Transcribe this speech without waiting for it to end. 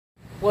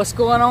What's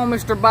going on,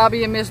 Mr.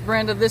 Bobby and Miss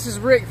Brenda? This is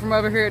Rick from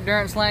over here at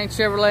Durance Lane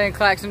Chevrolet in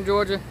Claxton,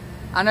 Georgia.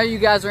 I know you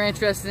guys are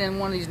interested in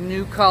one of these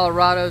new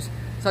Colorados,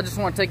 so I just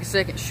want to take a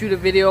second, shoot a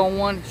video on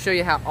one, show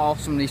you how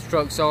awesome these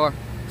trucks are.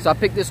 So I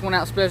picked this one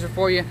out special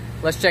for you.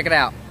 Let's check it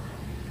out.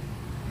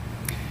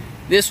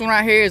 This one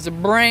right here is a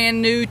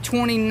brand new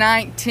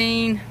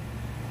 2019,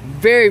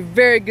 very,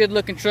 very good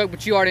looking truck,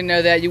 but you already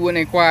know that. You wouldn't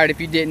inquire it if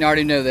you didn't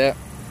already know that.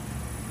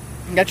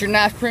 You got your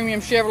nice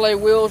premium Chevrolet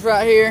wheels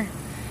right here.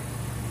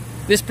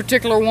 This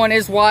particular one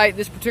is white.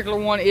 This particular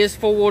one is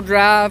four-wheel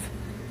drive.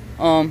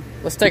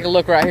 Let's take a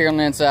look right here on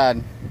the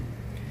inside.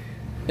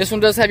 This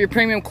one does have your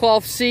premium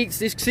cloth seats.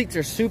 These seats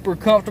are super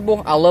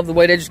comfortable. I love the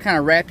way they just kind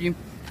of wrap you.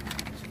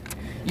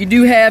 You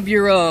do have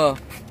your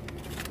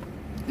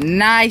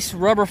nice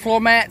rubber floor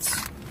mats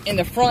in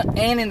the front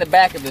and in the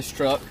back of this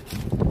truck.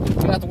 You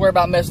don't have to worry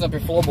about messing up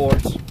your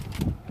floorboards.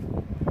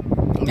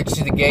 You can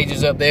see the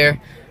gauges up there.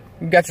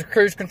 You've got your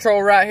cruise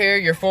control right here.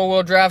 Your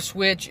four-wheel drive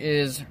switch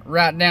is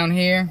right down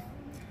here.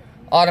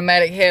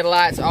 Automatic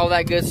headlights, all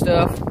that good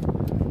stuff.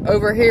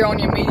 Over here on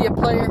your media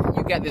player,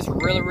 you've got this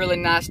really, really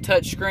nice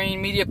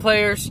touchscreen media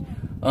players.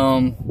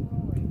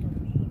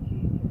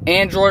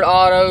 Android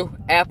Auto,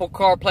 Apple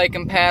CarPlay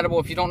compatible.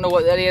 If you don't know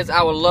what that is,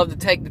 I would love to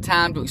take the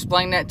time to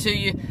explain that to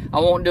you.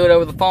 I won't do it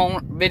over the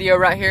phone video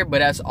right here, but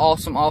that's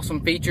awesome, awesome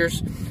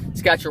features.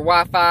 It's got your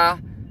Wi-Fi,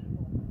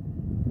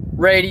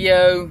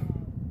 radio,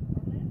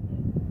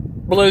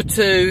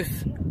 Bluetooth,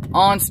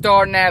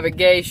 OnStar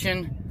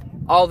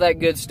navigation, all that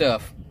good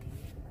stuff.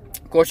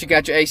 Of course, you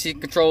got your AC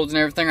controls and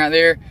everything right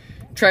there.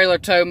 Trailer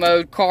tow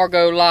mode,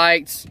 cargo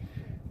lights,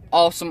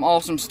 awesome,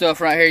 awesome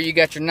stuff right here. You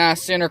got your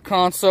nice center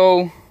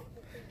console,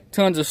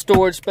 tons of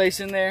storage space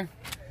in there.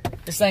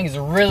 This thing is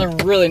really,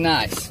 really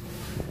nice.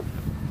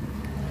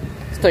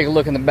 Let's take a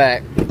look in the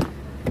back.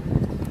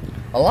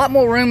 A lot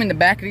more room in the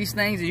back of these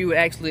things than you would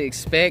actually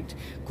expect.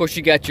 Of course,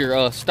 you got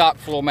your stock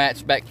floor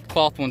mats,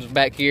 cloth ones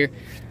back here.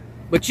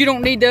 But you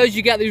don't need those.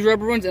 You got these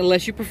rubber ones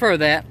unless you prefer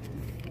that.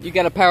 You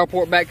got a power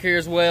port back here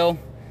as well.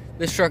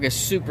 This truck is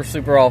super,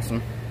 super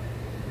awesome.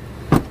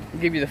 I'll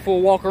give you the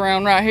full walk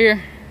around right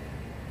here.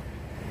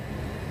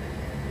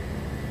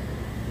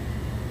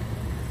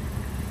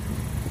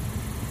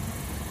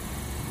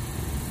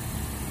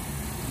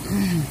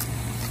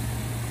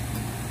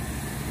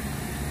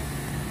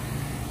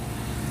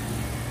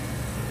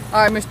 All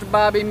right, Mr.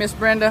 Bobby, Miss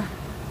Brenda,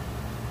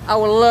 I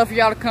would love for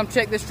y'all to come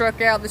check this truck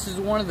out. This is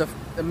one of the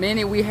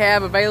many we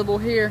have available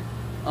here.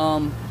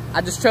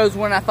 I just chose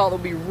one I thought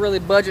would be really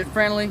budget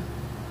friendly.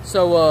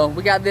 So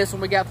we got this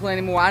one, we got plenty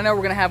more. I know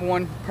we're gonna have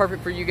one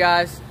perfect for you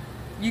guys.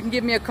 You can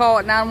give me a call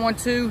at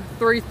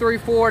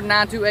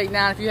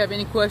 912-334-9289 if you have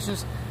any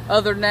questions.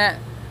 Other than that,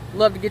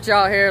 love to get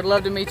y'all here,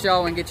 love to meet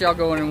y'all and get y'all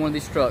going in one of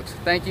these trucks.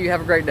 Thank you, have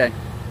a great day.